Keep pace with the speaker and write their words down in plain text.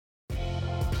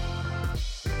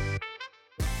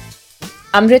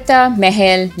Amrita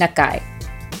Mahal Nakai.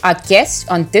 Our guest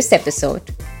on this episode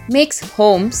makes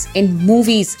homes in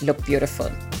movies look beautiful.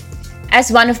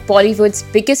 As one of Bollywood's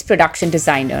biggest production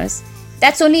designers,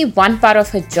 that's only one part of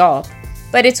her job,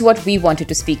 but it's what we wanted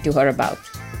to speak to her about.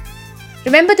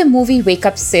 Remember the movie Wake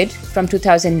Up Sid from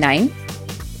 2009?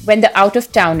 When the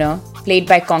out-of-towner, played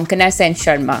by Konkana Sen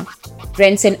Sharma,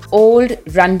 rents an old,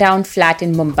 rundown flat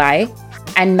in Mumbai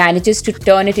and manages to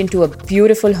turn it into a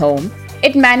beautiful home,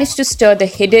 it managed to stir the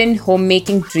hidden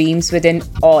homemaking dreams within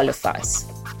all of us.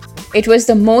 It was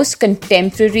the most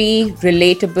contemporary,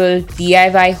 relatable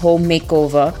DIY home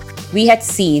makeover we had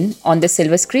seen on the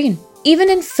silver screen. Even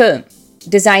in film,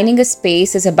 designing a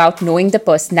space is about knowing the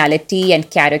personality and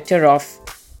character of,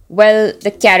 well, the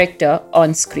character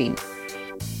on screen.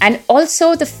 And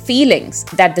also the feelings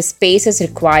that the space is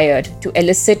required to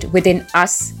elicit within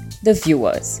us, the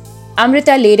viewers.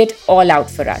 Amrita laid it all out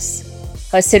for us.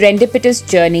 Her serendipitous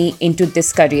journey into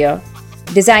this career,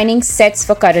 designing sets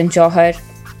for Karan Johar,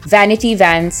 vanity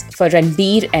vans for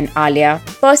Ranbir and Alia,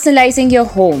 personalising your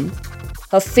home,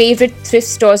 her favourite thrift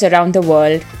stores around the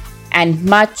world, and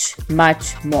much,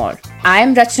 much more. I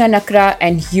am Rachana Nakra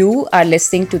and you are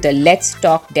listening to the Let's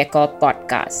Talk Decor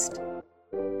podcast.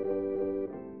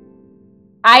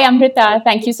 Hi Amrita,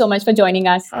 thank you so much for joining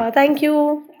us. Thank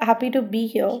you. Happy to be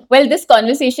here. Well, this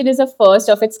conversation is a first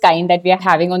of its kind that we are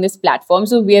having on this platform,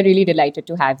 so we are really delighted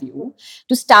to have you.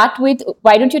 To start with,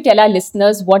 why don't you tell our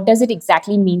listeners what does it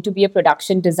exactly mean to be a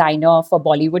production designer for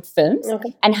Bollywood films,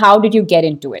 Okay. and how did you get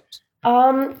into it?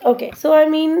 Okay. So, I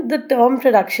mean, the term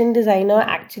production designer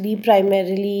actually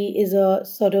primarily is a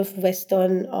sort of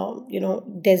Western,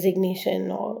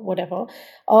 designation or whatever.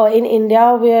 In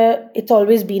India, where it's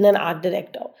always been an art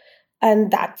director.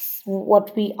 And that's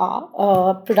what we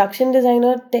are. Production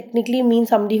designer technically means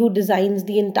somebody who designs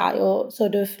the entire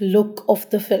sort of look of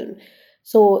the film.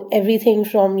 So everything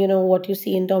from, what you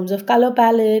see in terms of color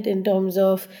palette, in terms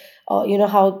of,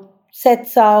 how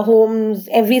sets are, homes,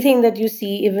 everything that you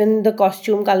see, even the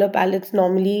costume color palettes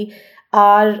normally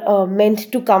are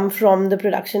meant to come from the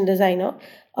production designer.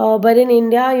 But in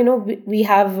India, we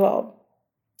have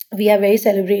very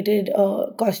celebrated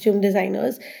costume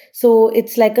designers, so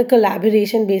it's like a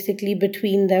collaboration basically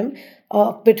between them,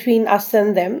 between us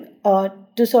and them,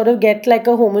 to sort of get like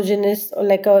a homogeneous or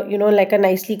like a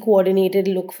nicely coordinated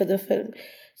look for the film.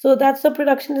 So that's the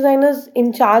production designers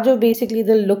in charge of basically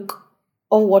the look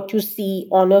of what you see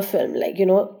on a film, like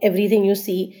everything you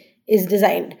see is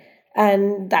designed,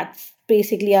 and that's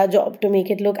basically our job, to make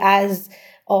it look as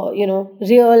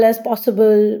real as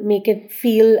possible, make it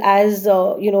feel as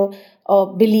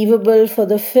believable for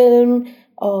the film,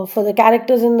 for the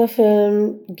characters in the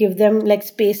film, give them like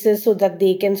spaces so that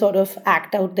they can sort of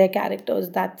act out their characters.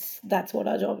 That's what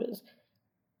our job is.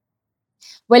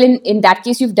 Well, in that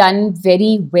case, you've done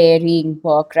very varying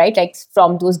work, right? Like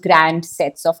from those grand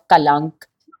sets of Kalank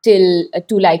till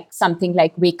to like something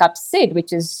like Wake Up Sid,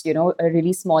 which is, a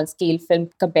really small scale film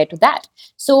compared to that.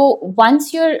 So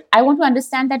I want to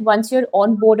understand that once you're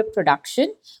on board a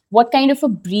production, what kind of a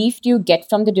brief do you get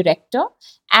from the director?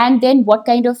 And then what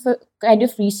kind of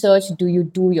research do you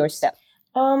do yourself?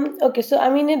 Okay, so I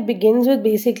mean, it begins with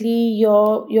basically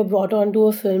you're brought onto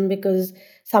a film because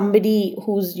somebody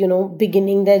who's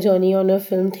beginning their journey on a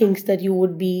film thinks that you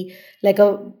would be like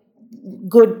a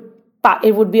good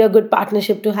it would be a good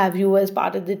partnership to have you as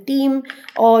part of the team,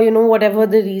 or whatever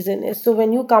the reason is. So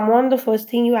when you come on, the first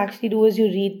thing you actually do is you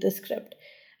read the script,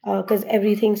 because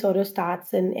everything sort of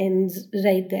starts and ends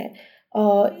right there.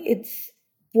 It's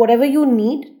whatever you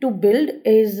need to build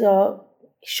is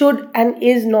should and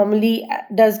is normally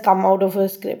does come out of a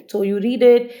script. So you read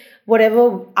it,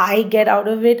 whatever I get out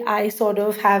of it, I sort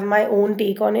of have my own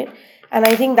take on it. And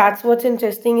I think that's what's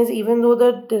interesting, is even though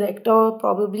the director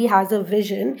probably has a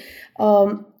vision,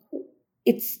 um,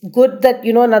 it's good that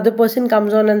another person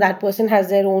comes on and that person has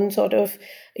their own sort of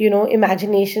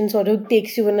imagination, sort of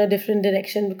takes you in a different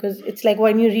direction. Because it's like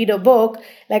when you read a book,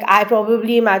 like I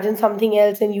probably imagine something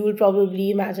else and you will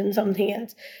probably imagine something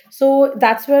else. So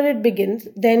that's where it begins.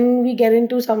 Then we get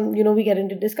into we get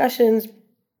into discussions,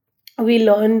 we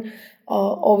learn,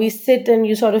 or we sit and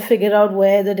you sort of figure out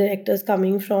where the director's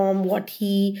coming from, what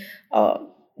he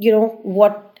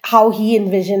what how he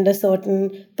envisioned a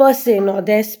certain person or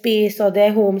their space or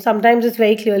their home. Sometimes it's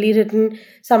very clearly written,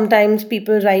 sometimes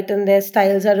people write and their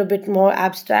styles are a bit more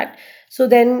abstract. So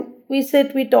then we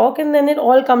sit, we talk, and then it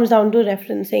all comes down to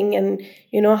referencing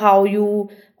and how you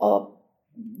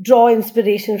draw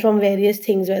inspiration from various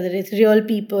things, whether it's real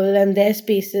people and their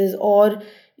spaces, or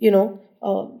you know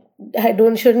I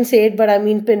don't shouldn't say it, but I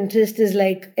mean Pinterest is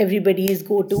like everybody's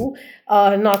go-to.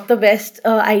 Not the best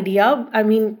idea. I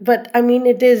mean, but I mean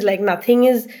it is like nothing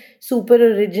is super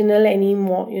original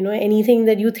anymore. Anything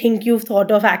that you think you've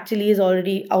thought of actually is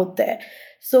already out there.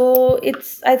 So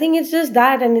I think it's just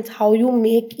that, and it's how you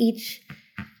make each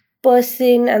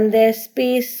person and their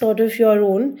space sort of your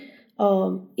own.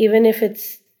 Even if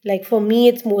it's like for me,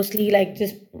 it's mostly like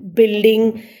just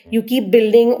building. You keep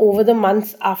building over the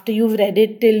months after you've read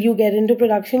it till you get into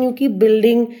production. You keep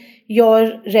building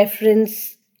your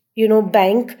reference,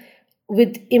 bank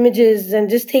with images and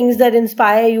just things that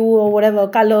inspire you or whatever,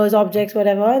 colors, objects,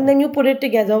 whatever. And then you put it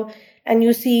together and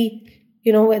you see,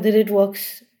 whether it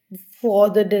works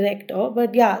for the director.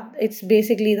 But yeah, it's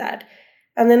basically that.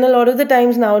 And then a lot of the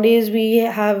times nowadays we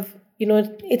have,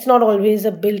 it's not always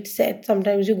a built set.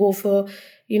 Sometimes you go for,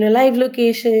 live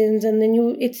locations, and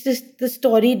then it's just the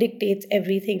story dictates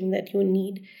everything that you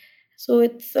need. So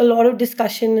it's a lot of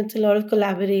discussion, it's a lot of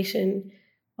collaboration.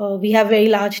 We have very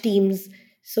large teams,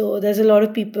 so there's a lot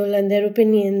of people and their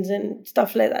opinions and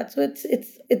stuff like that. So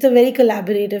it's a very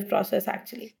collaborative process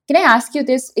actually. Can I ask you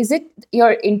this? Is it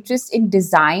your interest in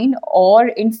design or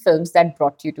in films that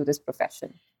brought you to this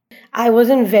profession? I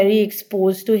wasn't very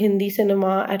exposed to Hindi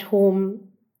cinema at home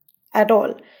at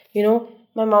all.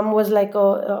 My mom was like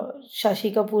a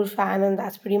Shashi Kapoor fan, and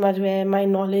that's pretty much where my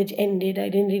knowledge ended. I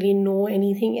didn't really know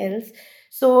anything else.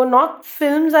 So, not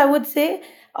films, I would say.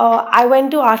 I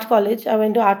went to art college. I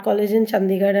went to art college in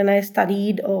Chandigarh, and I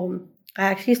studied. I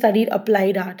actually studied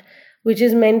applied art, which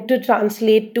is meant to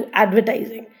translate to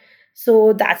advertising.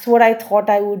 So that's what I thought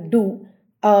I would do.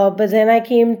 But then I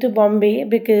came to Bombay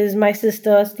because my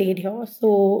sister stayed here.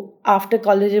 So after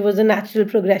college, it was a natural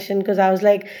progression because I was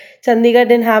like, Chandigarh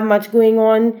didn't have much going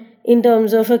on in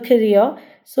terms of a career.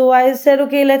 So I said,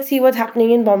 okay, let's see what's happening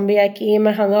in Bombay. I came,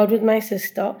 I hung out with my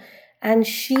sister, and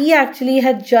she actually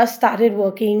had just started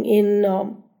working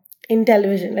in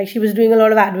television. Like she was doing a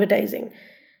lot of advertising.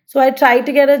 So I tried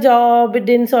to get a job. It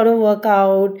didn't sort of work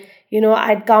out.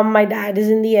 I'd come, my dad is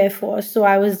in the Air Force. So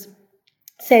I was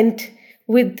sent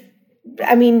with,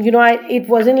 I mean, it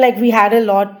wasn't like we had a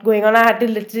lot going on. I had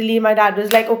to literally, my dad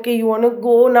was like, okay, you want to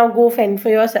go, now go fend for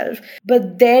yourself.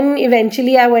 But then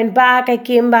eventually I went back, I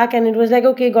came back, and it was like,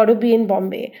 okay, got to be in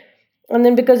Bombay. And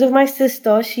then because of my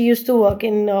sister, she used to work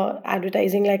in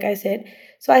advertising, like I said.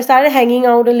 So I started hanging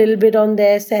out a little bit on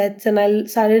their sets, and I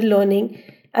started learning.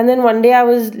 And then one day I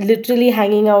was literally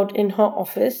hanging out in her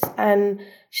office, and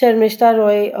Sharmishta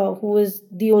Roy, who was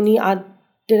the only art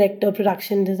director,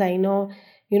 production designer,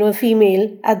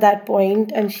 female at that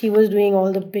point, and she was doing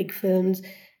all the big films.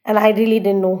 And I really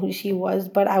didn't know who she was,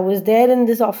 but I was there in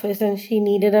this office and she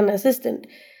needed an assistant.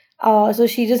 So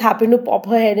she just happened to pop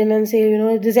her head in and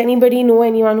say, does anybody know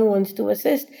anyone who wants to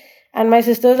assist? And my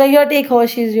sister was like, yeah, take her.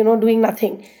 She's, doing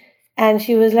nothing. And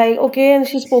she was like, okay. And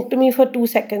she spoke to me for 2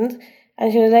 seconds.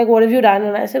 And she was like, what have you done?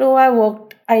 And I said, oh,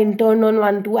 I interned on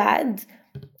 1, 2 ads.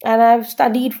 And I've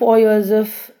studied 4 years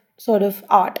of sort of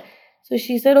art. So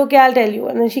she said, okay, I'll tell you.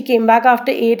 And then she came back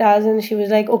after 8 hours and she was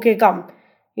like, okay, come,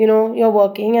 you're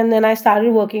working. And then I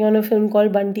started working on a film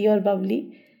called Bunty or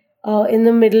Bubbly in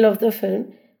the middle of the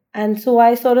film. And so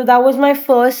that was my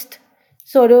first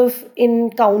sort of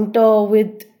encounter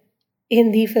with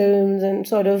Hindi films and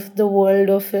sort of the world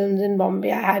of films in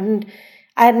Bombay. I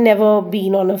had never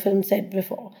been on a film set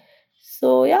before.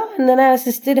 So yeah, and then I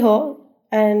assisted her,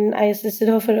 and I assisted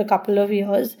her for a couple of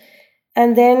years.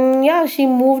 And then, yeah, she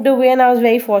moved away, and I was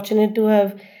very fortunate to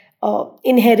have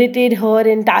inherited her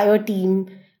entire team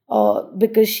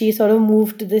because she sort of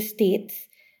moved to the States.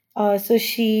 So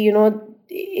she,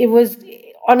 it was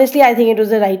honestly, I think it was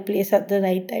the right place at the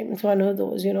right time. It's one of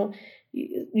those,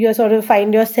 you sort of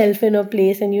find yourself in a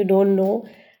place and you don't know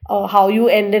how you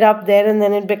ended up there, and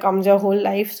then it becomes your whole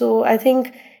life. So I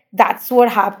think that's what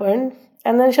happened.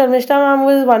 And then Sharmishta ma'am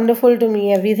was wonderful to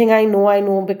me. Everything I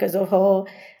know because of her.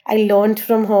 I learned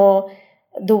from her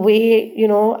the way,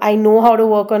 I know how to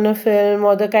work on a film,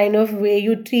 or the kind of way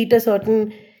you treat a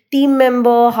certain team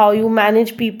member, how you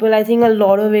manage people. I think a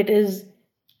lot of it is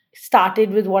started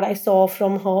with what I saw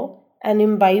from her and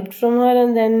imbibed from her.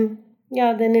 And then,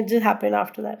 yeah, then it just happened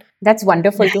after that. That's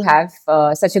wonderful to have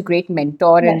such a great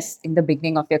mentor Yes. in the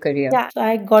beginning of your career. Yeah, so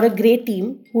I got a great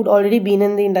team who'd already been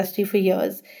in the industry for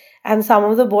years. And some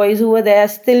of the boys who were there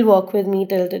still work with me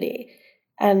till today.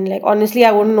 And like honestly,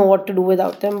 I wouldn't know what to do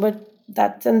without them.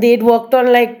 But and they'd worked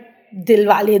on like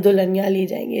Dilwale Dulhania Le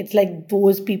Jayenge. It's like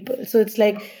those people. So it's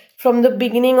like from the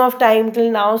beginning of time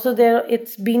till now. So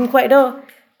it's been quite a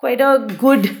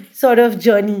good sort of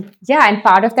journey. Yeah, and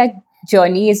part of that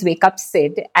journey is Wake Up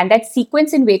Sid, and that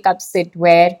sequence in Wake Up Sid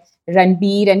where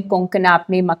Ranbir and Konkana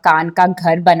apne makan ka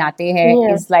ghar banate hai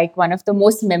Yeah. is like one of the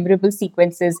most memorable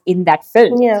sequences in that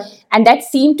film. Yeah. And that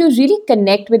seemed to really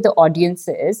connect with the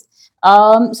audiences.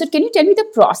 So can you tell me the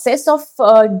process of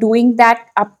doing that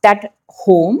up that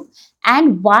home,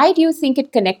 and why do you think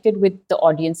it connected with the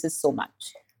audiences so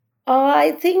much?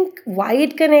 I think why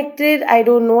it connected, I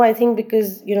don't know. I think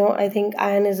because I think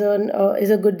Ayan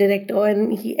is a good director,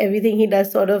 and he everything he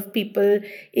does sort of people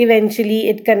eventually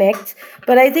it connects.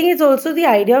 But I think it's also the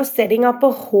idea of setting up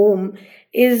a home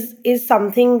is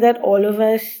something that all of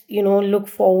us look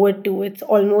forward to. It's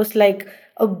almost like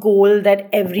a goal that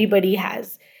everybody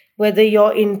has, whether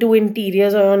you're into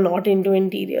interiors or you're not into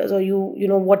interiors, or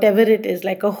whatever it is.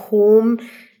 Like a home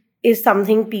is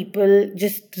something people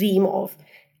just dream of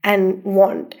and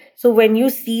want. So when you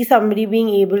see somebody being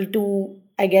able to,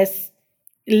 I guess,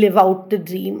 live out the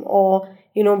dream, or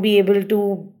be able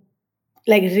to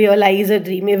like realize a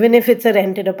dream, even if it's a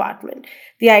rented apartment,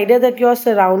 the idea that your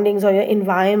surroundings or your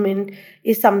environment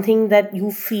is something that you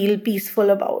feel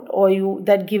peaceful about, or you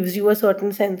that gives you a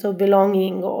certain sense of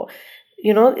belonging, or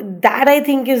that I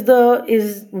think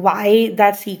is why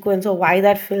that sequence or why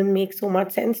that film makes so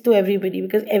much sense to everybody,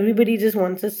 because everybody just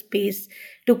wants a space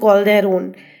to call their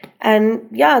own. And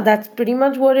yeah, that's pretty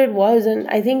much what it was. And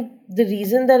I think the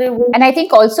reason that it was, And I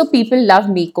think also people love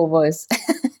makeovers.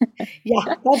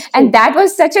 yeah, that's And true. that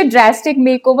was such a drastic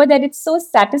makeover that it's so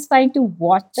satisfying to That's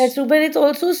watch. true, but it's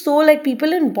also so like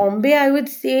people in Bombay, I would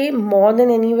say more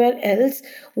than anywhere else,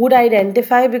 would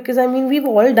identify, because I mean, we've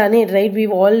all done it, right?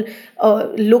 We've all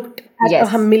looked at a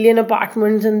Yes. million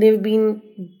apartments and they've been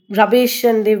rubbish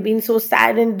and they've been so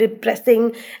sad and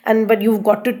depressing, and but you've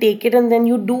got to take it and then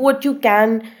you do what you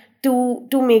can to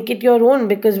make it your own,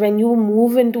 because when you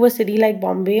move into a city like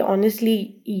Bombay,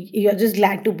 honestly, you're just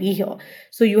glad to be here.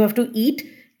 So you have to eat,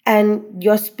 and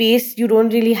your space, you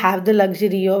don't really have the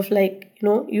luxury of like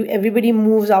you everybody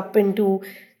moves up into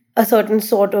a certain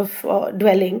sort of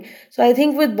dwelling. So I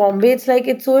think with Bombay it's like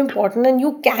it's so important, and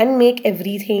you can make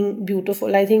everything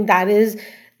beautiful. I think that is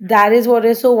what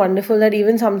is so wonderful, that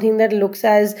even something that looks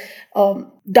as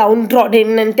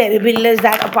downtrodden and terrible as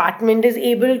that apartment is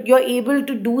able you're able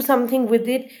to do something with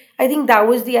it. I think that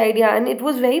was the idea, and it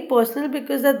was very personal,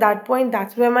 because at that point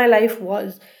that's where my life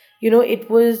was. It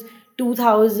was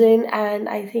 2000, and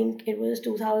I think it was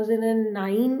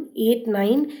 2009, 8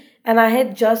 9, and I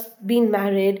had just been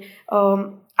married.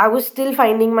 I was still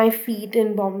finding my feet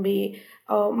in Bombay.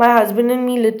 My husband and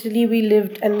me, literally, we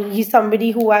lived, and he's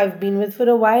somebody who I've been with for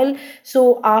a while.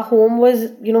 So our home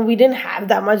was, we didn't have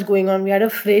that much going on. We had a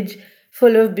fridge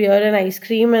full of beer and ice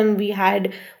cream, and we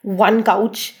had one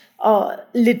couch,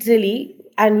 literally,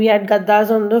 and we had gaddas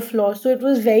on the floor. So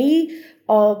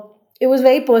uh, it was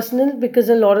very personal, because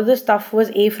a lot of the stuff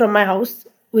was from my house,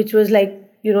 which was like,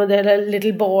 there are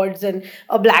little boards and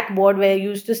a blackboard where you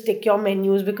used to stick your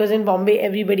menus, because in Bombay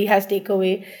everybody has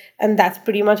takeaway, and that's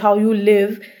pretty much how you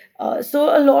live.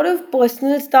 So a lot of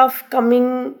personal stuff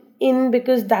coming in,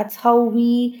 because that's how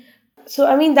we. So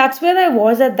I mean, that's where I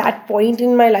was at that point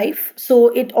in my life, so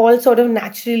it all sort of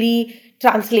naturally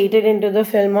translated into the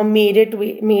film, or made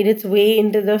its way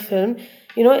into the film.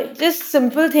 Just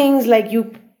simple things like,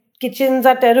 you kitchens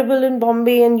are terrible in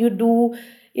Bombay, and you do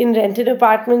in rented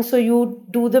apartments, so you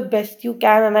do the best you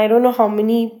can. And I don't know how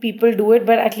many people do it,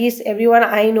 but at least everyone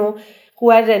I know who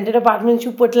had rented apartments,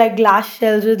 you put like glass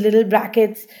shelves with little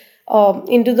brackets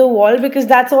into the wall, because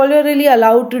that's all you're really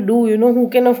allowed to do. Who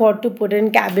can afford to put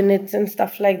in cabinets and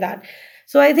stuff like that?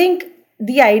 So I think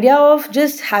the idea of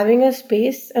just having a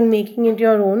space and making it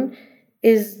your own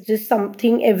is just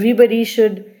something everybody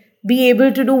should be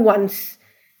able to do once,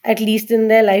 at least in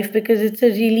their life, because it's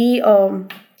a really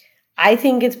I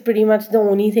think it's pretty much the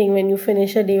only thing. When you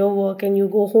finish a day of work and you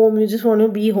go home, you just want to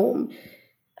be home.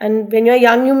 And when you're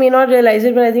young, you may not realize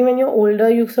it, but I think when you're older,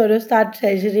 you sort of start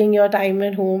treasuring your time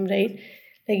at home, right?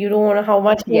 Like, you don't want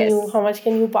to, Yes. how much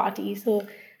can you party? So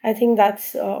I think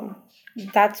that's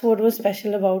what was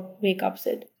special about Wake Up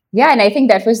Sid. Yeah, and I think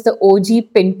that was the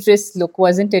OG Pinterest look,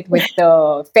 wasn't it? With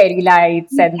the fairy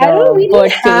lights and I don't know, the we didn't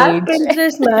bird have cage.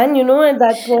 Pinterest, man, at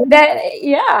that point. That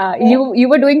yeah, you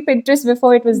were doing Pinterest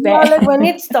before it was Yeah, there. like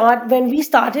when we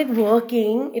started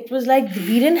working, it was like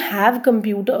we didn't have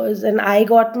computers, and I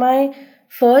got my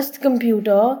first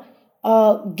computer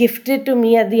gifted to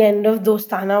me at the end of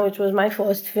Dostana, which was my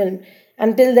first film.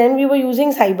 Until then, we were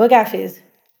using cyber cafes.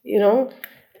 You know,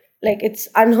 like it's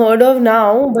unheard of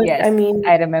now, but I Yes, mean,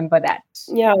 I remember that.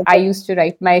 yeah. I used to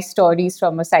write my stories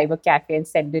from a cyber cafe and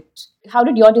send it. How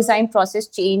did your design process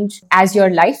change as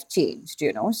your life changed?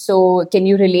 So can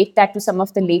you relate that to some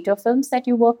of the later films that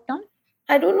you worked on?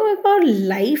 I don't know about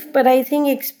life, but I think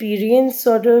experience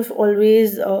sort of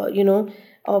always,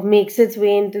 makes its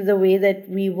way into the way that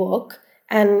we work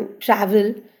and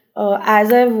travel.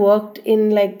 As I've worked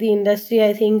in like the industry,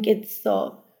 I think it's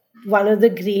one of the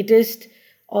greatest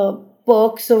uh,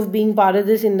 perks of being part of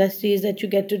this industry is that you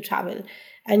get to travel.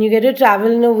 And you get to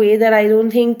travel in a way that I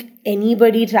don't think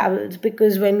anybody travels,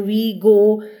 because when we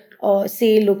go,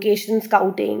 say, location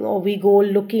scouting, or we go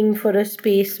looking for a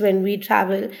space when we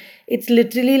travel, it's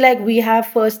literally like we have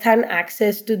first hand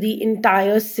access to the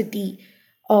entire city,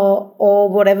 or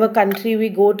whatever country we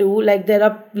go to. Like there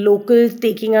are locals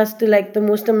taking us to like the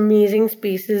most amazing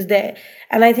spaces there.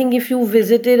 And I think if you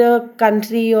visited a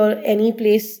country or any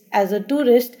place as a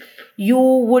tourist, you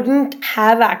wouldn't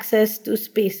have access to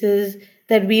spaces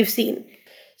that we've seen.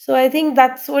 So I think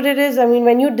that's what it is. I mean,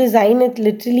 when you design, it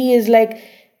literally is like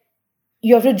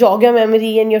you have to jog your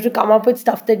memory and you have to come up with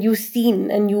stuff that you've seen,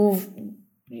 and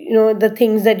the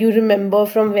things that you remember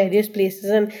from various places.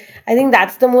 And I think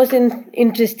that's the most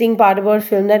interesting part about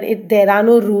film, that there are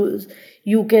no rules.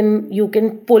 You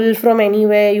can pull from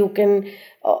anywhere. You can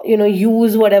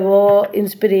use whatever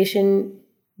inspiration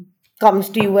comes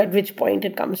to you at which point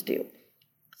it comes to you.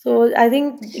 So I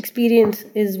think experience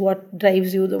is what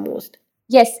drives you the most.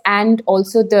 Yes, and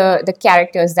also the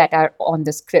characters that are on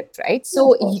the script, right? Yeah,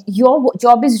 So of course. your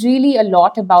job is really a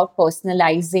lot about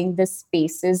personalizing the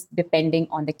spaces depending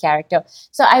on the character.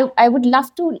 So I would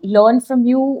love to learn from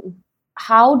you,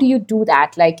 how do you do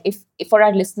that? Like if for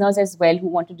our listeners as well who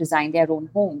want to design their own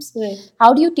homes, Right.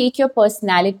 how do you take your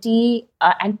personality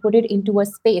and put it into a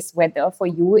space, whether for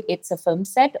you it's a film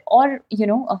set or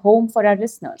a home for our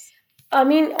listeners? I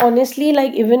mean, honestly,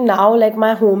 like even now, like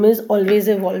my home is always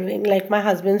evolving. Like my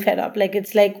husband's fed up. Like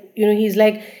it's like, he's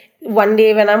like, one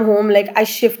day when I'm home, like I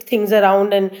shift things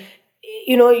around, and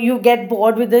you get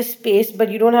bored with the space, but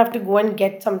you don't have to go and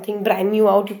get something brand new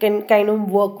out. You can kind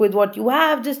of work with what you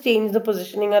have, just change the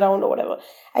positioning around or whatever.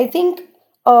 I think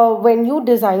when you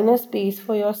design a space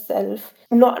for yourself,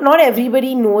 not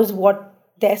everybody knows what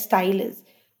their style is,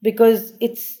 because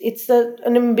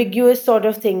an ambiguous sort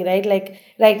of thing, right? Like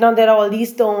right now there are all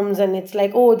these terms, and it's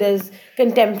like, oh, there's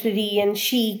contemporary and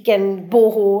chic and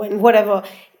boho and whatever.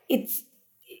 It's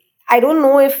I don't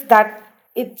know if that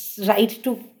it's right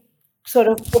to sort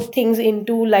of put things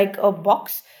into like a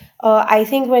box. I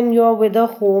think when you're with a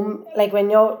home, like when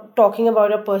you're talking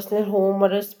about a personal home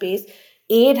or a space,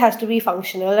 it has to be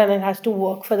functional and it has to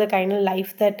work for the kind of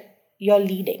life that you're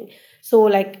leading. So,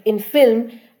 like in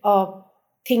film,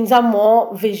 things are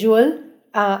more visual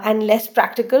and less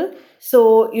practical.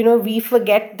 So, we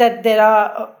forget that there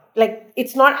are. Like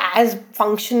it's not as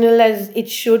functional as it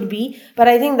should be, but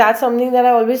I think that's something that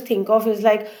I always think of is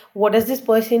like, what does this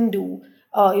person do?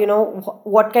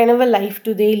 What kind of a life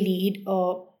do they lead?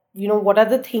 What are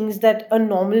the things that a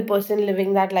normal person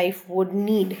living that life would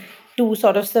need to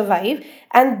sort of survive?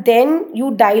 And then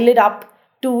you dial it up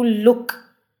to look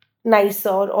nicer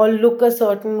or look a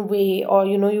certain way, or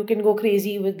you can go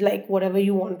crazy with like whatever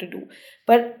you want to do.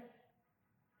 But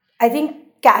I think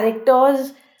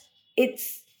characters,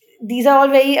 it's these are all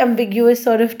very ambiguous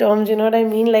sort of terms, you know what I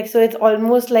mean? Like, so it's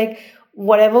almost like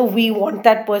whatever we want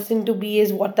that person to be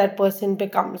is what that person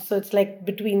becomes. So it's like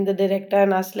between the director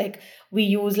and us, like we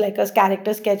use like a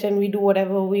character sketch and we do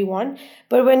whatever we want.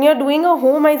 But when you're doing a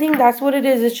home, I think that's what it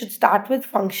is. It should start with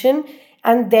function,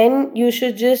 and then you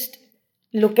should just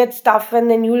look at stuff, and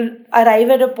then you'll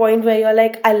arrive at a point where you're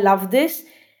like, I love this,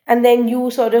 and then you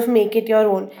sort of make it your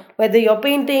own, whether you're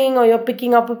painting or you're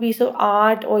picking up a piece of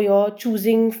art or you're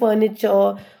choosing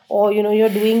furniture, or you're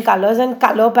doing colors and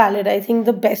color palette. I think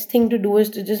the best thing to do is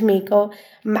to just make a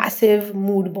massive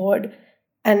mood board,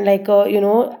 and like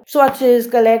swatches,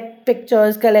 collect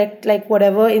pictures, collect like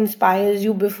whatever inspires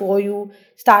you before you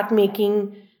start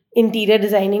making interior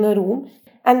designing a room,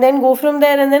 and then go from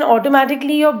there. And then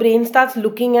automatically your brain starts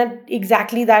looking at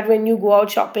exactly that. When you go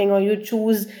out shopping, or you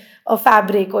choose a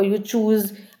fabric, or you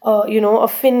choose a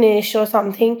finish or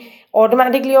something,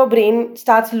 automatically your brain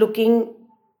starts looking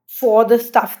for the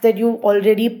stuff that you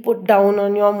already put down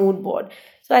on your mood board.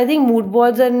 So I think mood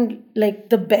boards are like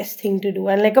the best thing to do,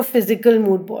 and like a physical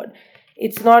mood board.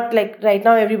 It's not like right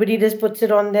now everybody just puts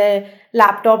it on their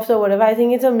laptops or whatever. I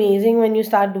think it's amazing when you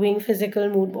start doing physical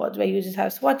mood boards where you just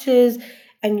have swatches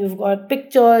and you've got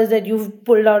pictures that you've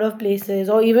pulled out of places,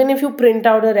 or even if you print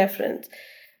out a reference.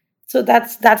 So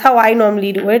that's how I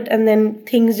normally do it, and then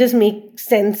things just make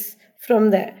sense from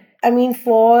there. I mean,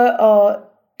 for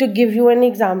to give you an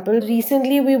example,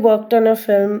 recently we worked on a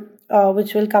film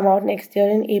which will come out next year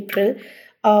in April,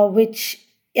 which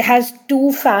has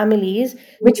two families.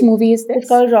 Which movie is It's this?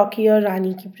 called Rocky or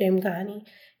Rani Ki Prem Kahani.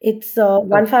 It's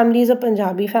one Oh, family is a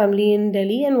Punjabi family in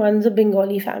Delhi and one's a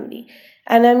Bengali family.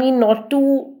 And I mean, not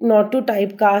to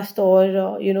typecast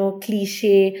or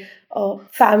cliche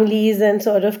families and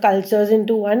sort of cultures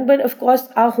into one, but of course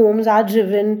our homes are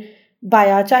driven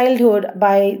by our childhood,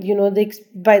 by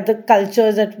by the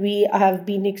cultures that we have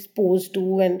been exposed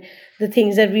to and the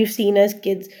things that we've seen as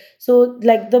kids. So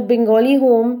like the Bengali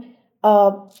home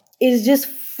uh, is just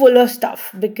full of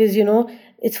stuff because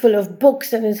it's full of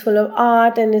books and it's full of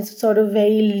art and it's sort of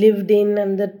very lived in,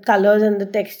 and the colors and the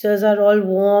textures are all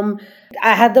warm.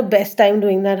 I had the best time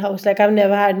doing that house. Like, I've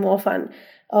never had more fun.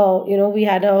 We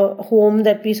had a home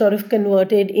that we sort of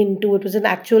converted into, it was an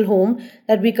actual home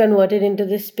that we converted into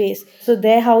this space. So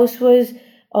their house was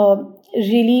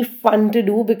really fun to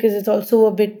do because it's also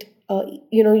a bit,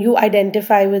 you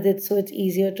identify with it, so it's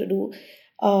easier to do.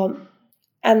 Um,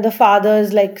 and the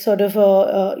father's like sort of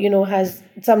has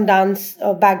some dance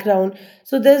background,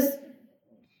 so there's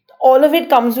all of it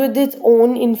comes with its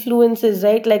own influences,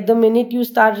 right? Like the minute you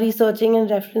start researching and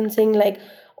referencing, like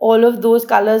all of those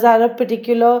colors are a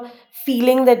particular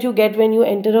feeling that you get when you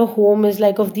enter a home, is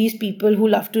like of these people who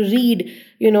love to read,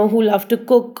 who love to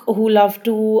cook, who love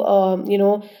to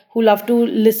who love to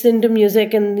listen to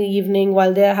music in the evening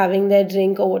while they're having their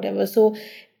drink or whatever. So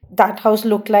that house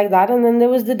looked like that. And then there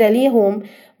was the Delhi home,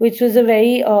 which was a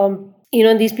very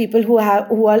these people who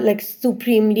are like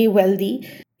supremely wealthy.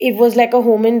 It was like a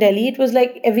home in Delhi. It was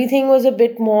like everything was a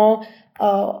bit more,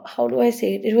 how do I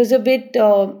say it? It was a bit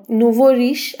nouveau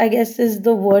riche, I guess is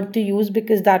the word to use,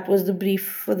 because that was the brief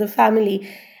for the family.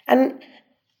 And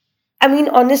I mean,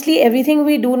 honestly, everything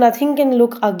we do, nothing can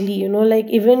look ugly, like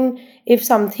even if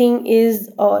something is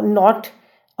not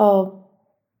uh,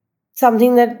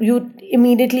 something that you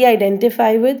immediately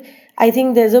identify with, I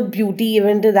think there's a beauty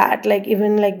even to that. Like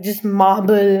even like just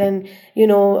marble and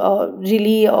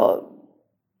really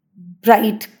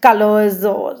bright colors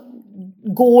or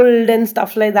gold and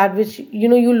stuff like that, which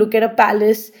you look at a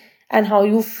palace and how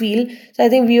you feel. So I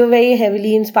think we were very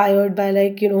heavily inspired by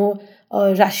like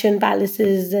Russian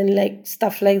palaces and like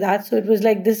stuff like that. So it was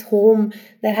like this home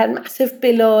that had massive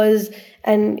pillars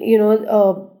and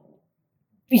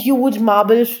huge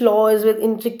marble floors with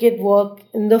intricate work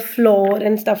in the floor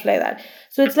and stuff like that.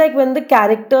 So it's like when the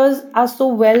characters are so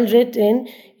well written,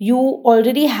 you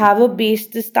already have a base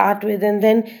to start with, and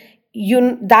then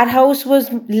that house was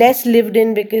less lived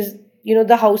in because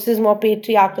the house is more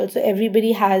patriarchal. So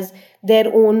everybody has their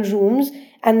own rooms,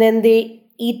 and then they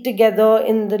eat together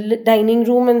in the dining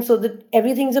room, and so that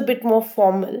everything's a bit more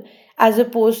formal, as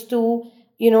opposed to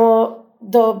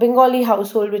the Bengali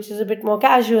household, which is a bit more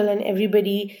casual and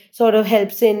everybody sort of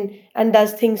helps in and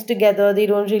does things together. They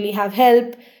don't really have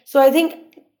help. So I think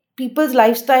people's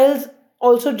lifestyles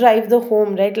also drive the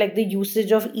home, right? Like the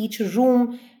usage of each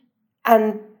room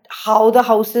and how the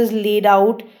house is laid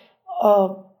out.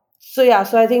 Uh, so yeah,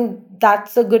 so I think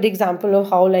that's a good example of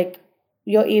how like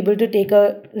you're able to take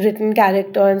a written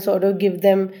character and sort of give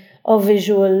them a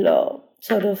visual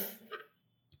sort of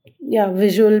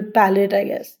visual palette, I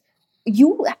guess.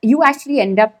 you actually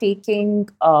end up taking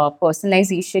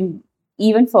personalization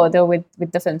even further with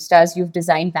the film stars. You've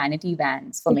designed vanity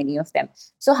vans for many of them.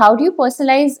 So how do you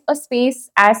personalize a space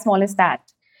as small as that?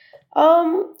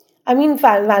 I mean,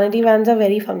 vanity vans are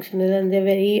very functional and they're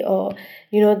very,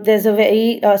 there's a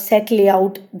very set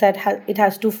layout that it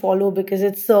has to follow because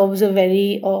it serves a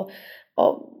very,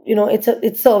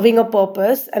 it's serving a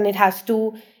purpose, and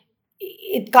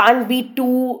it can't be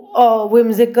too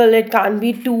whimsical, it can't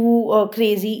be too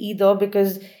crazy either,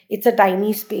 because it's a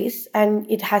tiny space and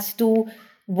it has to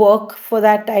work for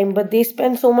that time. But they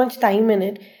spend so much time in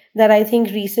it that I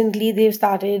think recently they've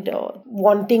started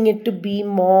wanting it to be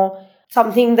more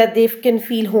something that they can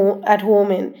feel at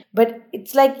home in. But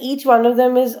it's like each one of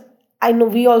them is, I know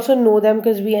we also know them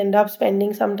because we end up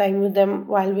spending some time with them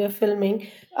while we're filming.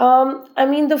 I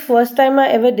mean, the first time I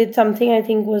ever did something, I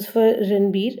think, was for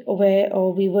Ranbir, where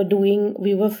we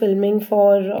were filming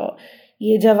for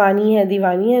Ye Jawani Hai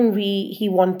Deewani, and he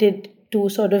wanted to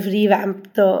sort of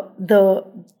revamp the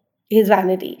his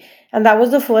vanity, and that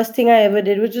was the first thing I ever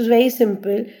did, which was very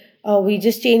simple. We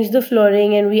just changed the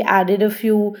flooring and we added a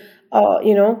few,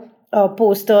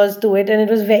 posters to it, and it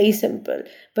was very simple.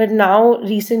 But now,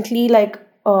 recently, like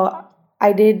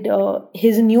I did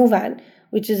his new van,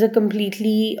 which is a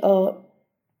completely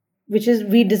which is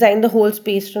we designed the whole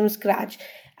space from scratch,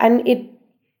 and it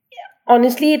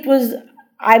honestly it was,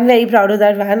 I'm very proud of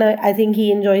that van. I think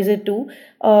he enjoys it too.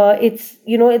 It's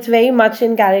it's very much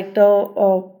in character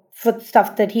for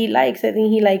stuff that he likes. I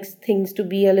think he likes things to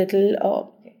be a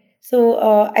little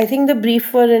So I think the brief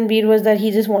for Ranbir was that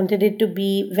he just wanted it to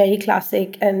be very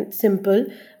classic and simple,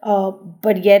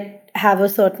 but yet have a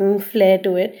certain flair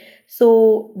to it.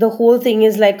 So the whole thing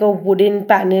is like a wooden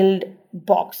paneled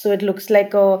box. So it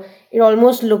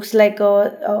almost looks like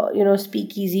a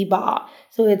speakeasy bar.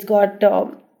 So it's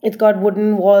got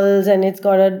wooden walls and it's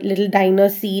got a little diner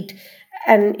seat,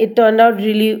 and it turned out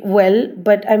really well.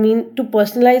 But I mean, to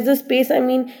personalize the space, I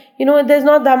mean, there's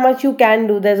not that much you can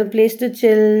do. There's a place to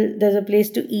chill, there's a place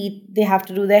to eat, they have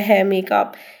to do their hair,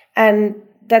 makeup, and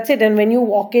that's it. And when you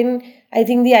walk in, I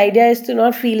think the idea is to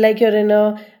not feel like you're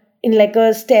in like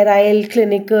a sterile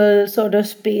clinical sort of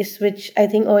space, which I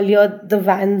think earlier the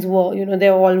vans were.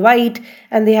 They're all white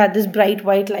and they had this bright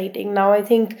white lighting. Now I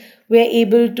think we're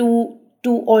able to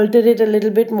alter it a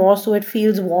little bit more so it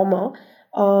feels warmer.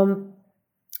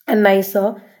 And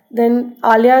nicer. Then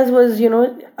Alia's was,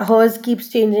 hers keeps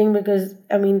changing because,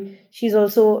 I mean, she's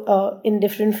also in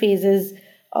different phases,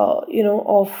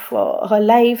 of her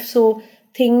life. So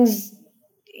things,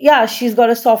 yeah, she's got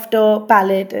a softer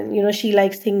palette, and, she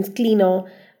likes things cleaner,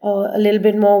 a little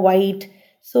bit more white.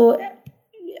 So,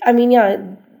 I mean, yeah.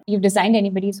 You've designed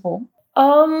anybody's home?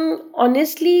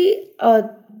 Honestly,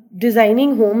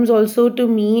 designing homes also to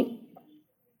me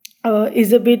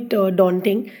is a bit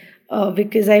daunting,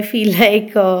 because I feel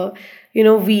like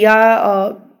we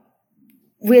are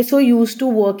we're so used to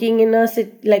working in a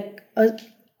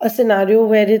scenario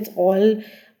where it's all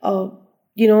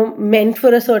meant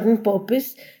for a certain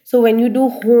purpose. So when you do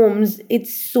homes,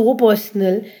 it's so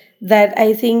personal that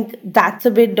I think that's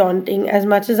a bit daunting, as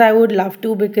much as I would love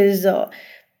to, because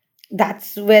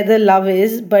that's where the love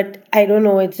is. But I don't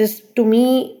know, it's just, to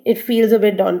me it feels a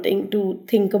bit daunting to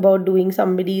think about doing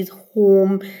somebody's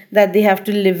home that they have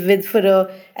to live with for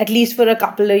at least for a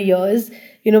couple of years,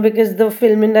 because the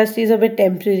film industry is a bit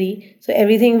temporary. So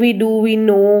everything we do, we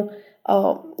know,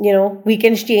 we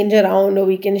can change around or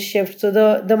we can shift. So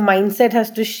the mindset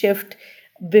has to shift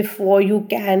before you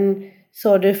can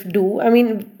sort of do. I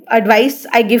mean, advice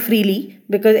I give freely,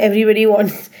 because everybody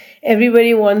wants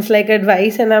like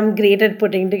advice, and I'm great at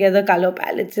putting together color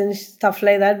palettes and stuff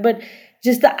like that. But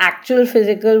just the actual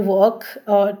physical work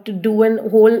to do an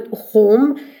whole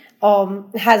home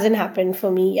hasn't happened for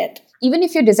me yet. Even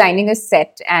if you're designing a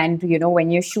set and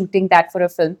when you're shooting that for a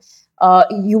film,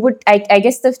 you would I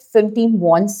guess the film team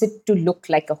wants it to look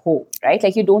like a home, right?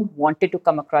 Like, you don't want it to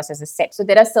come across as a set. So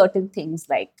there are certain things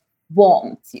like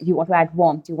warmth. You want to add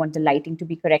warmth, you want the lighting to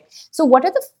be correct. So what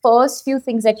are the first few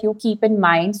things that you keep in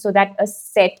mind so that a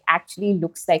set actually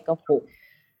looks like a home?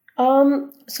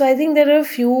 So I think there are a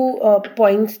few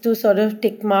points to sort of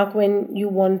tick mark when you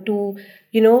want to,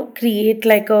 create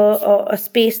like a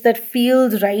space that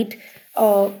feels right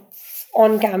uh,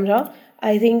 on camera.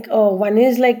 I think one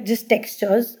is like just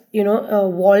textures,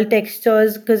 wall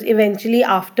textures, because eventually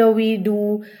after we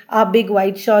do our big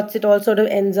white shots, it all sort of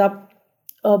ends up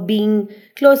being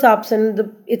close-ups,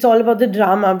 and it's all about the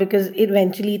drama, because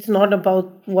eventually it's not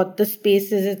about what the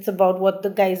space is, it's about what the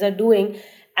guys are doing.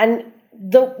 And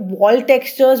the wall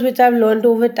textures, which I've learned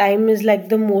over time, is like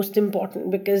the most important,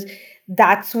 because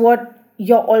that's what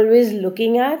you're always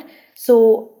looking at.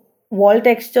 So wall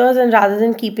textures, and rather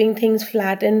than keeping things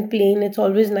flat and plain, it's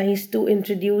always nice to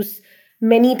introduce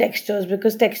many textures,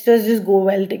 because textures just go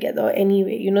well together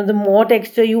anyway. The more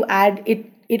texture you add,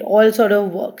 it all sort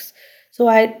of works. So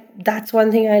I that's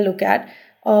one thing I look at.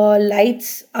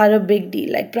 Lights are a big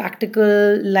deal. Like,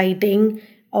 practical lighting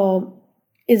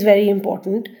is very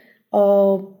important,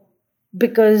 uh,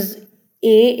 because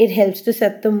it helps to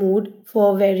set the mood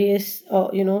for various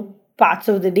parts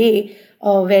of the day,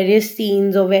 various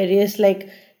scenes, or various, like,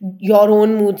 your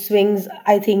own mood swings,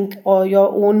 I think, or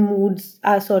your own moods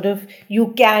are sort of,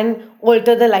 you can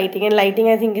alter the lighting. And lighting,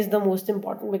 I think, is the most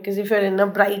important, because if you're in a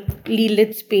brightly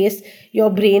lit space,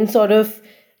 your brain sort of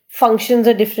functions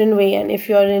a different way. And if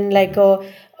you're in like a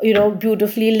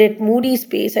beautifully lit moody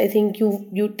space, I think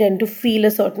you tend to feel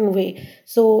a certain way.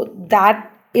 So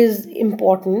that is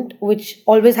important, which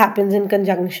always happens in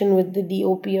conjunction with the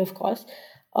DOP, of course.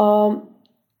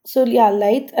 So yeah,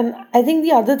 light. And I think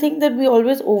the other thing that we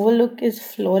always overlook is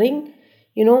flooring.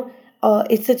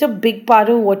 It's such a big part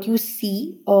of what you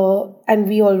see, and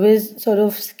we always sort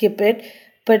of skip it.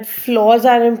 But floors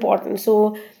are important.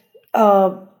 So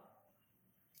uh,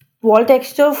 wall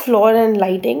texture, floor, and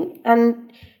lighting.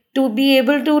 And to be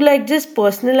able to, like, just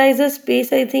personalize a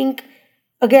space, I think,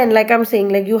 again, like I'm saying,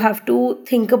 like, you have to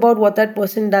think about what that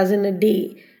person does in a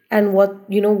day, and what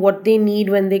they need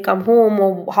when they come home,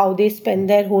 or how they spend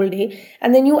their whole day.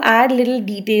 And then you add little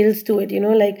details to it,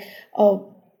 like,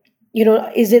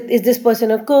 is this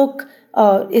person a cook?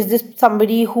 Is this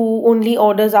somebody who only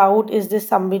orders out? Is this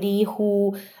somebody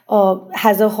who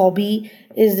has a hobby?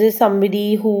 Is this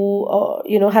somebody who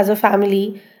has a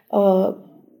family?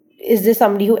 Is this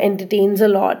somebody who entertains a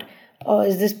lot? Or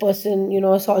is this person,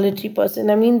 a solitary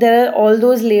person? I mean, there are all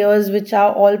those layers which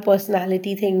are all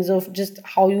personality things of just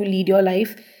how you lead your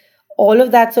life. All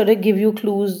of that sort of give you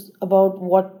clues about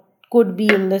what could be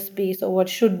in the space or what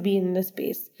should be in the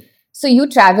space. So you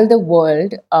travel the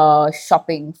world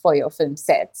shopping for your film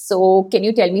sets. So can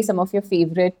you tell me some of your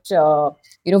favorite,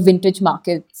 vintage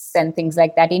markets and things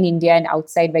like that in India and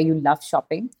outside where you love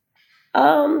shopping?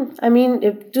 I mean,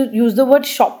 if to use the word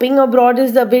shopping abroad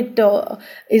is a bit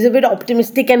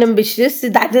optimistic and ambitious.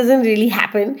 That doesn't really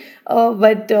happen.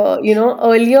 But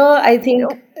earlier I think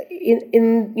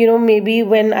in maybe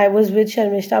when I was with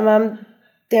Sharmishta ma'am,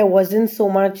 there wasn't so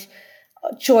much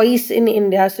choice in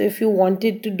India. So if you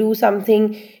wanted to do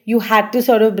something, you had to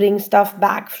sort of bring stuff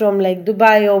back from like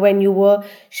Dubai, or when you were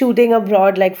shooting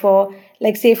abroad, like for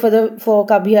like say for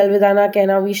Kabhi Alvida Na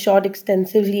Kehna, we shot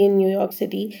extensively in New York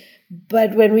City.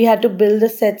 But when we had to build the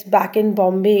sets back in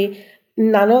Bombay,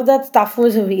 none of that stuff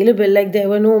was available. Like there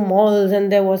were no malls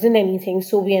and there wasn't anything.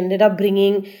 So we ended up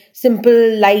bringing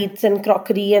simple lights and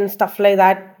crockery and stuff like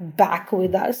that back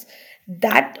with us.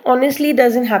 That honestly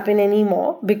doesn't happen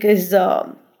anymore because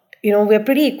we're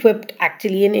pretty equipped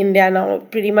actually in India now.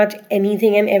 Pretty much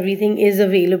anything and everything is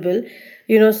available.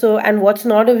 So and what's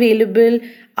not available,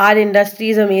 our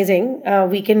industry is amazing.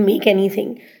 We can make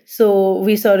anything, so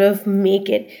we sort of make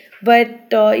it. But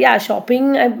yeah,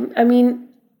 shopping. I mean,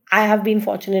 I have been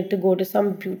fortunate to go to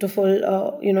some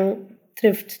beautiful,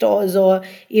 thrift stores or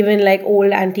even like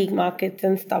old antique markets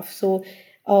and stuff. So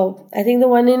I think the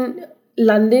one in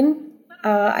London,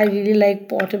 I really like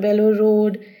Portobello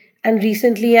Road. And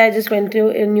recently, I just went to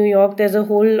in New York. There's a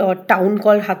whole town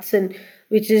called Hudson,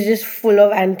 which is just full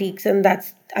of antiques, and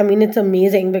I mean, it's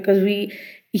amazing because we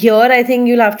here. I think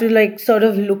you'll have to like sort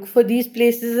of look for these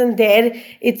places, and there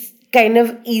it's kind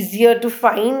of easier to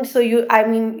find. So I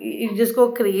mean, you just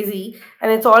go crazy,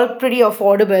 and it's all pretty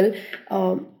affordable.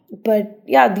 But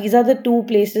yeah, these are the two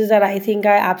places that I think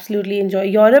I absolutely enjoy.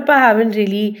 Europe, I haven't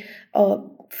really.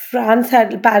 Paris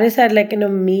had like an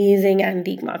amazing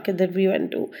antique market that we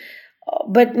went to,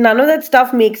 but none of that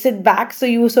stuff makes it back. So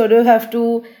you sort of have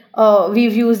to.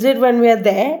 We've used it when we're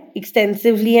there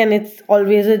extensively, and it's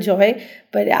always a joy.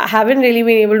 But I haven't really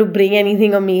been able to bring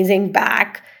anything amazing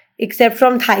back, except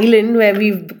from Thailand, where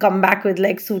we've come back with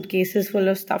like suitcases full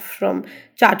of stuff from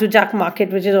Chatuchak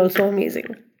market, which is also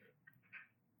amazing.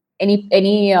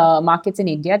 Any markets in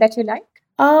India that you like?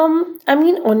 I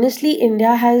mean, honestly,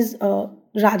 India has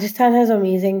Rajasthan has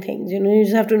amazing things. You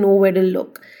just have to know where to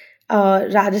look.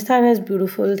 Rajasthan has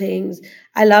beautiful things.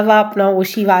 I love Apna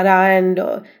Oshiwara and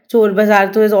Chor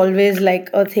Bazaar to is always like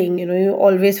a thing. You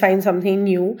always find something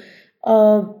new.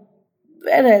 Uh,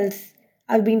 where else?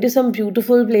 I've been to some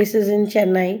beautiful places in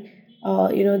Chennai.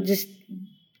 Just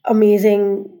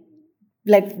amazing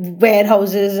like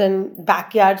warehouses and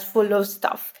backyards full of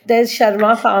stuff. There's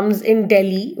Sharma Farms in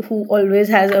Delhi, who always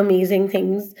has amazing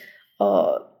things.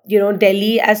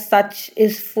 Delhi as such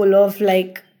is full of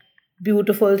like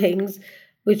beautiful things,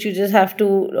 which you just have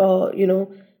to,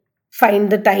 find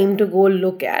the time to go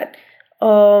look at.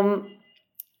 Um,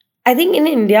 I think in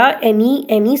India,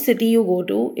 any city you go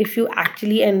to, if you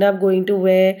actually end up going to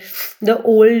where the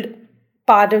old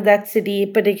part of that city,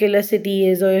 particular city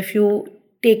is, or if you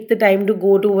take the time to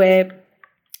go to where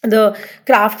the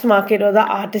crafts market or the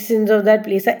artisans of that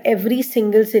place are, every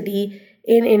single city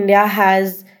in India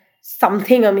has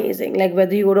something amazing. Like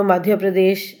whether you go to Madhya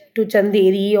Pradesh to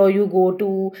Chanderi, or you go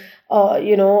to,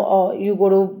 you go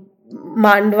to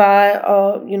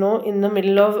Mandwa, in the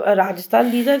middle of Rajasthan.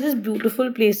 These are just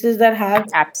beautiful places that have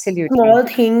Absolutely. small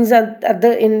things at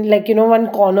the in like one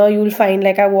corner you'll find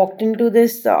like I walked into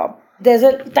this there's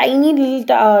a tiny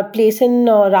little place in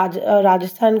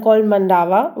Rajasthan called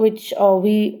Mandawa, which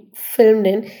we filmed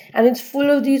in, and it's full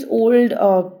of these old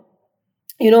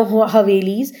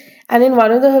havelis. And in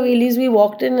one of the havelis we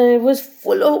walked in, and it was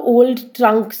full of old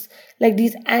trunks, like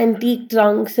these antique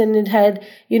trunks, and it had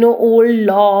old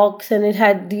locks, and it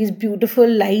had these beautiful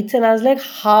lights. And I was like,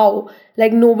 how,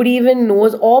 like nobody even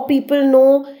knows, or people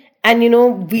know, and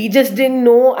we just didn't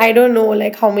know. I don't know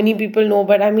like how many people know,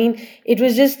 but I mean, it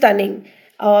was just stunning.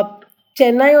 uh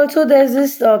Chennai also, there's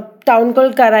this town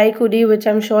called Karaikudi, which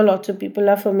I'm sure lots of people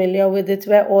are familiar with. It's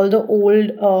where all the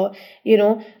old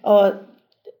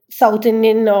South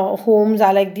Indian homes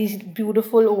are, like these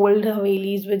beautiful old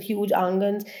Havelis with huge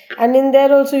angans. And in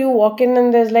there also, you walk in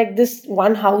and there's like this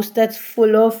one house that's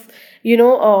full of, you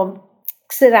know,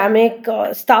 ceramic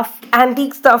stuff,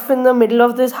 antique stuff in the middle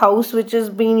of this house, which has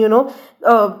been,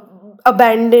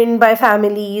 abandoned by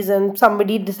families, and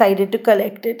somebody decided to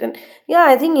collect it. And yeah,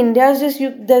 I think India is just,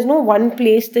 there's no one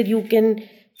place that you can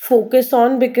focus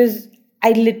on, because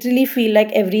I literally feel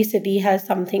like every city has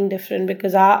something different,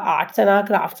 because our arts and our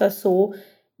crafts are so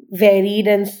varied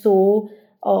and so,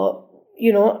 uh,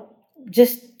 you know,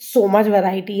 just so much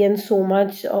variety and so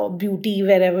much beauty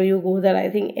wherever you go, that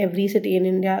I think every city in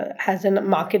India has a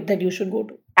market that you should go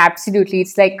to. Absolutely.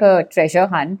 It's like a treasure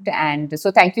hunt. And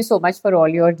so thank you so much for all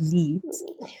your leads.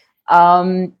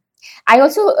 Um, I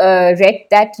also read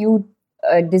that you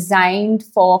designed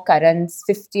for Karan's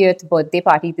 50th birthday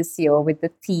party this year with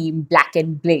the theme Black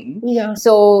and Bling. Yeah.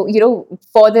 So,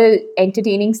 for the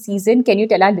entertaining season, can you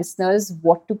tell our listeners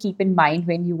what to keep in mind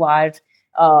when you are,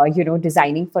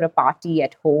 designing for a party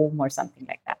at home or something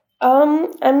like that?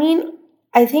 I mean,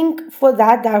 I think for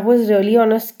that, that was really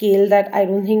on a scale that I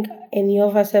don't think any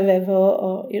of us have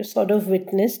ever sort of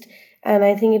witnessed. And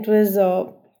I think it was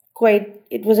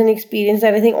it was an experience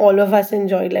that I think all of us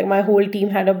enjoyed. Like, my whole team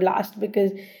had a blast,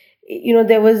 because,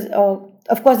 there was,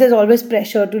 of course, there's always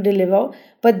pressure to deliver,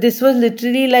 but this was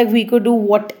literally like we could do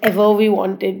whatever we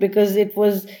wanted, because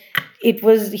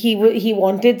he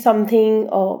wanted something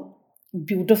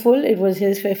beautiful. It was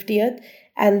his 50th,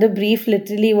 and the brief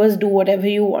literally was, do whatever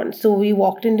you want. So we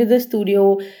walked into the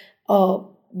studio.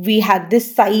 We had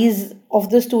this size of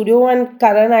the studio, and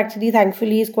Karan actually,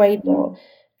 thankfully, is quite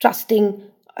trusting,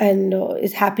 and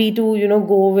is happy to,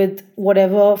 go with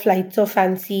whatever flights of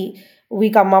fancy we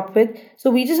come up with. So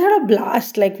we just had a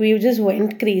blast. Like, we just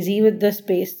went crazy with the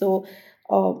space. So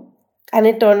uh, and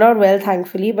it turned out well,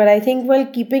 thankfully. But I think, well,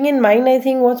 keeping in mind, I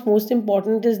think what's most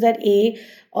important is that,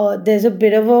 there's a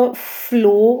bit of a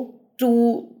flow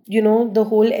to, the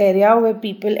whole area where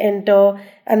people enter,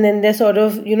 and then they're sort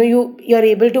of, you're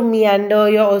able to meander,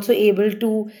 you're also able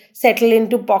to settle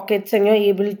into pockets, and you're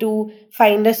able to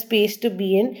find a space to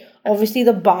be in. Obviously,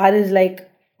 the bar is like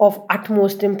of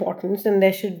utmost importance, and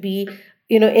there should be,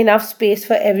 enough space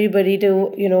for everybody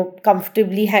to,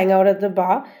 comfortably hang out at the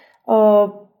bar.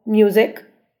 Music,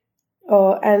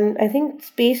 and I think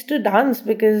space to dance,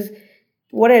 because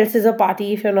what else is a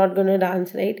party if you're not going to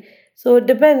dance, right? So it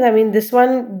depends. I mean,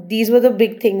 these were the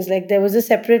big things. Like, there was a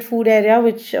separate food area,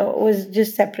 which was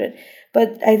just separate.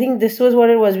 But I think this was what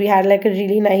it was. We had like a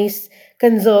really nice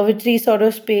conservatory sort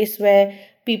of space, where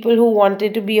people who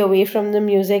wanted to be away from the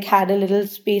music had a little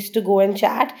space to go and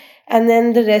chat. And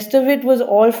then the rest of it was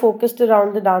all focused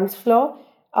around the dance floor.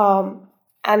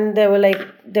 And there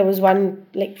was one,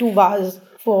 like, two bars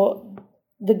for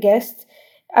the guests.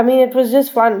 I mean, it was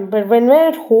just fun. But when we're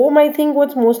at home, I think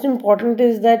what's most important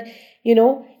is that,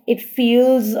 it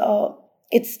feels,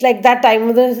 it's like that time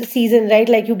of the season, right?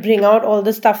 Like, you bring out all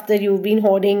the stuff that you've been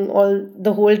hoarding all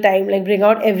the whole time, like, bring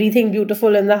out everything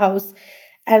beautiful in the house.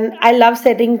 And I love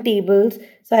setting tables.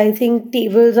 So I think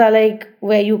tables are like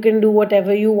where you can do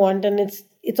whatever you want, and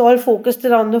it's all focused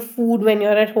around the food when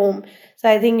you're at home. So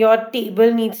I think your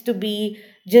table needs to be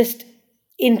just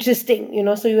interesting,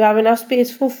 so you have enough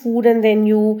space for food, and then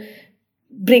you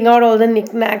bring out all the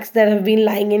knickknacks that have been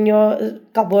lying in your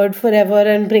cupboard forever,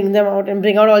 and bring them out, and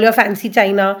bring out all your fancy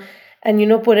china,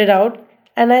 and, put it out.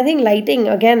 And I think lighting,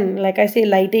 again, like I say,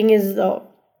 lighting is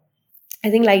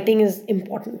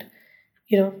important.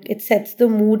 It sets the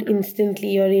mood instantly.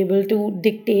 You're able to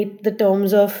dictate the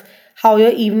terms of how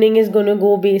your evening is going to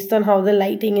go based on how the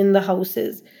lighting in the house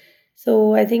is.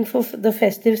 So I think for the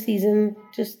festive season,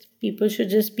 just people should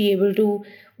just be able to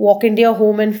walk into your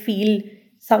home and feel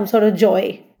some sort of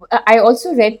joy. I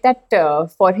also read that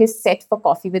for his set for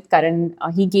Coffee with Karan,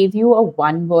 he gave you a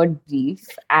one-word brief.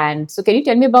 And so, can you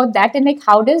tell me about that? And like,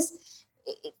 how does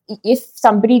if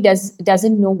somebody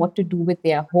doesn't know what to do with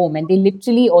their home, and they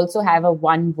literally also have a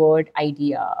one-word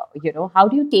idea, how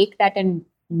do you take that and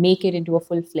make it into a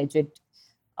full-fledged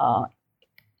uh,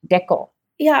 decor?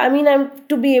 Yeah, I mean,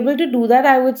 to be able to do that,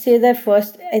 I would say that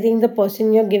first, I think the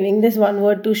person you're giving this one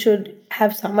word to should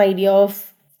have some idea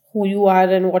of who you are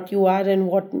and what you are and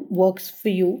what works for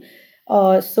you.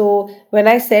 So when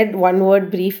I said one word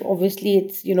brief, obviously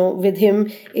it's, with him,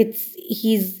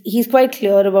 he's quite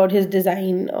clear about his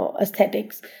design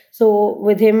aesthetics. So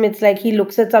with him, it's like he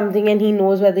looks at something and he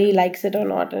knows whether he likes it or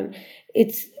not, and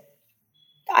it's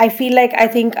I feel like I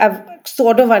think I've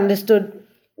sort of understood,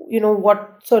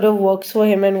 what sort of works for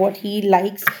him and what he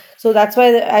likes. So that's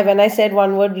why when I said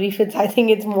one word brief, I think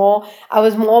it's more, I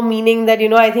was more meaning that,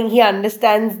 I think he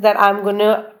understands that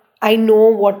I know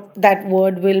what that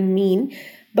word will mean.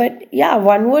 But yeah,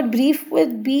 one word brief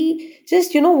would be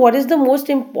just, what is the most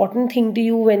important thing to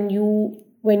you when you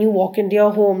walk into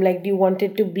your home? Like, do you want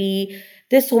it to be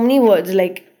there's so many words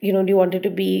like, do you want it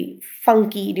to be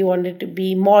funky? Do you want it to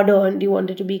be modern? Do you want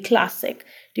it to be classic?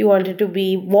 Do you want it to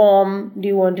be warm? Do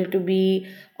you want it to be,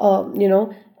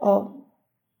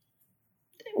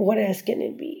 what else can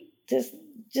it be?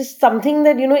 Just something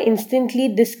that instantly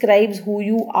describes who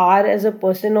you are as a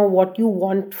person, or what you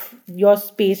want your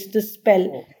space to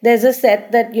spell. There's a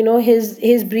set that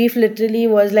his brief literally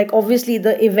was like, obviously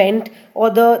the event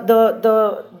or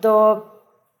the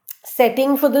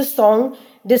setting for the song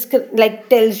like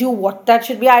tells you what that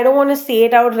should be. I don't want to say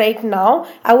it out right now.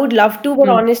 I would love to, but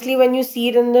honestly, when you see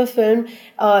it in the film,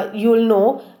 you'll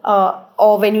know,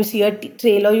 or when you see a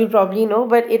trailer, you'll probably know.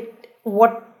 But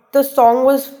what the song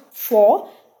was for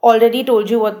already told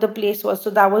you what the place was, so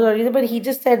that was already. But he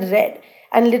just said red,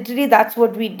 and literally that's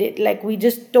what we did. Like, we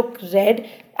just took red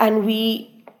and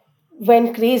we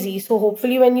went crazy. So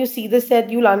hopefully, when you see the set,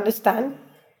 you'll understand.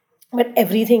 But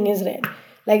everything is red.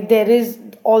 Like, there is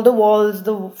all the walls,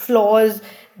 the floors,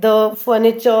 the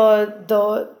furniture,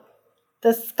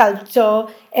 the sculpture,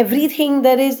 everything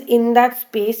that is in that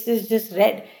space is just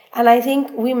red. And I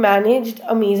think we managed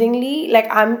amazingly. Like,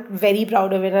 I'm very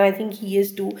proud of it, and I think he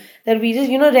is too. That we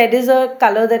just, red is a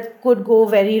color that could go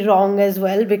very wrong as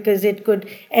well, because it could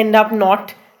end up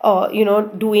not,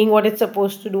 doing what it's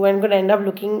supposed to do, and could end up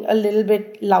looking a little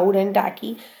bit loud and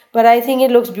tacky. But I think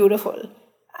it looks beautiful.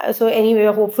 So anyway,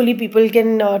 hopefully people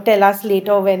can tell us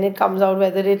later when it comes out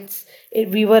whether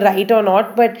we were right or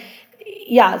not. But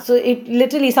yeah, so it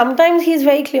literally, sometimes he's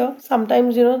very clear.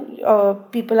 Sometimes,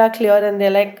 people are clear and they're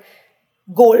like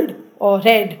gold or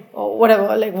red or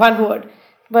whatever, like one word.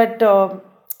 But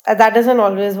that doesn't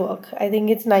always work. I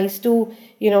think it's nice to,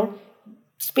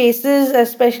 spaces,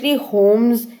 especially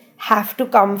homes, have to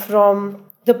come from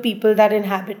the people that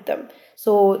inhabit them.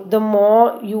 So the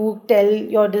more you tell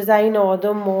your designer,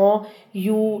 the more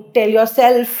you tell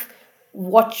yourself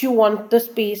what you want the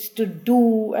space to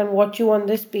do and what you want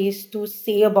the space to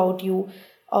say about you.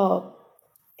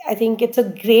 I think it's a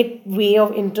great way of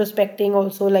introspecting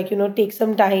also. Like, take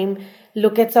some time,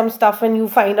 look at some stuff, and you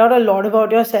find out a lot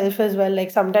about yourself as well. Like,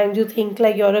 sometimes you think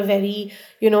like you're a very,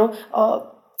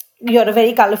 you're a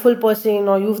very colorful person,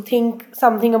 or you think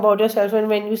something about yourself, and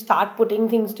when you start putting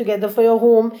things together for your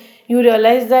home, you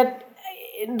realize that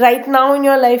right now in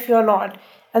your life you're not.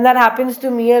 And that happens to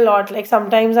me a lot. Like,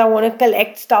 sometimes I want to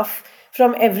collect stuff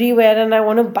from everywhere, and I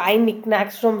want to buy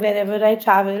knickknacks from wherever I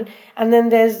travel. And then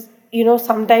there's,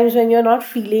 sometimes when you're not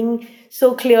feeling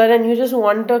so clear and you just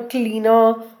want a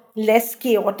cleaner, less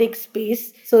chaotic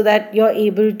space so that you're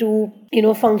able to,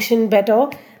 function better.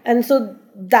 And so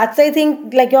that's, I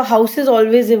think, like, your house is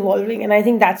always evolving, and I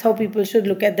think that's how people should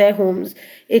look at their homes.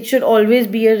 It should always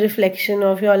be a reflection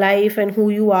of your life and who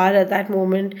you are at that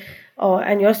moment,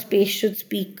 and your space should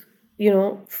speak,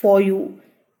 for you.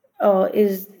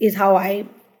 Is how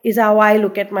I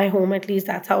look at my home. At least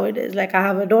that's how it is. Like, I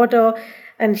have a daughter,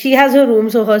 and she has her room,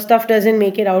 so her stuff doesn't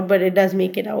make it out, but it does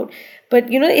make it out. But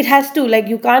it has to, like,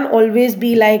 you can't always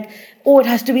be like, oh, it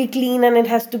has to be clean and it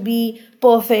has to be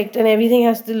perfect and everything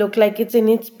has to look like it's in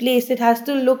its place. It has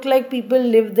to look like people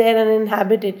live there and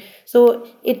inhabit it. So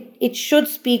it should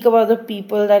speak about the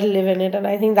people that live in it, and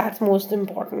I think that's most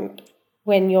important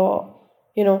when you're,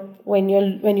 when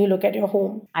you look at your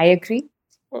home. I agree.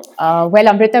 Well,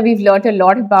 Amrita, we've learned a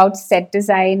lot about set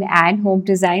design and home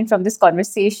design from this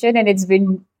conversation, and it's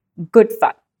been good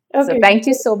fun. So Okay. thank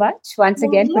you so much once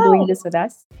again for doing this with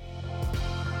us.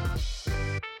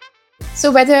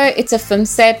 So whether it's a film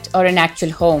set or an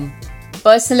actual home,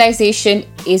 personalization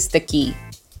is the key.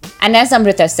 And as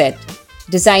Amrita said,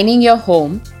 designing your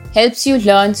home helps you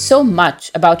learn so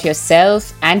much about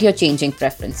yourself and your changing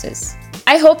preferences.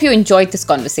 I hope you enjoyed this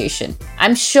conversation.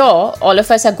 I'm sure all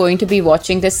of us are going to be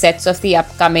watching the sets of the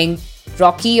upcoming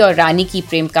Rocky or Rani Ki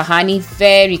Prem Kahani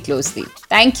very closely.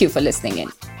 Thank you for listening in.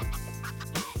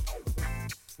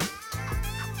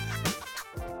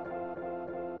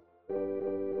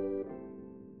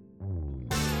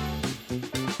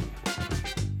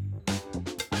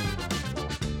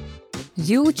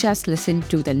 You just listened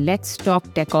to the Let's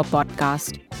Talk Decor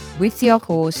podcast with your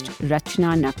host,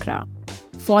 Rachana Nakra.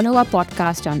 Follow our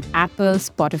podcast on Apple,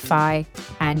 Spotify,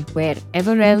 and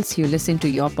wherever else you listen to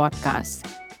your podcasts.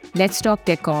 Let's Talk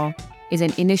Decor is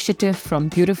an initiative from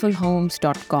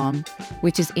beautifulhomes.com,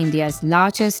 which is India's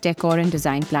largest decor and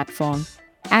design platform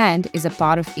and is a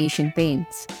part of Asian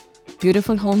Paints.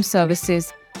 Beautiful Home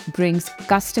Services brings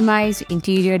customized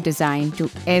interior design to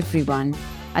everyone,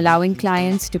 allowing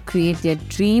clients to create their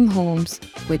dream homes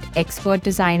with expert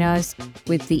designers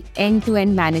with the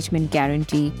end-to-end management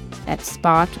guarantee that's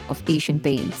part of Asian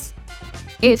Paints.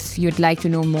 If you'd like to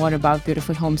know more about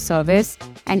Beautiful Home Service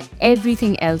and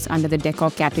everything else under the decor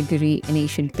category in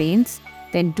Asian Paints,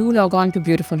 then do log on to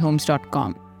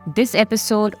beautifulhomes.com. This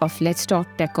episode of Let's Talk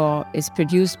Decor is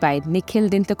produced by Nikhil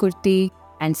Dintakurthi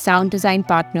and sound design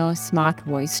partner Smart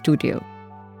Voice Studio.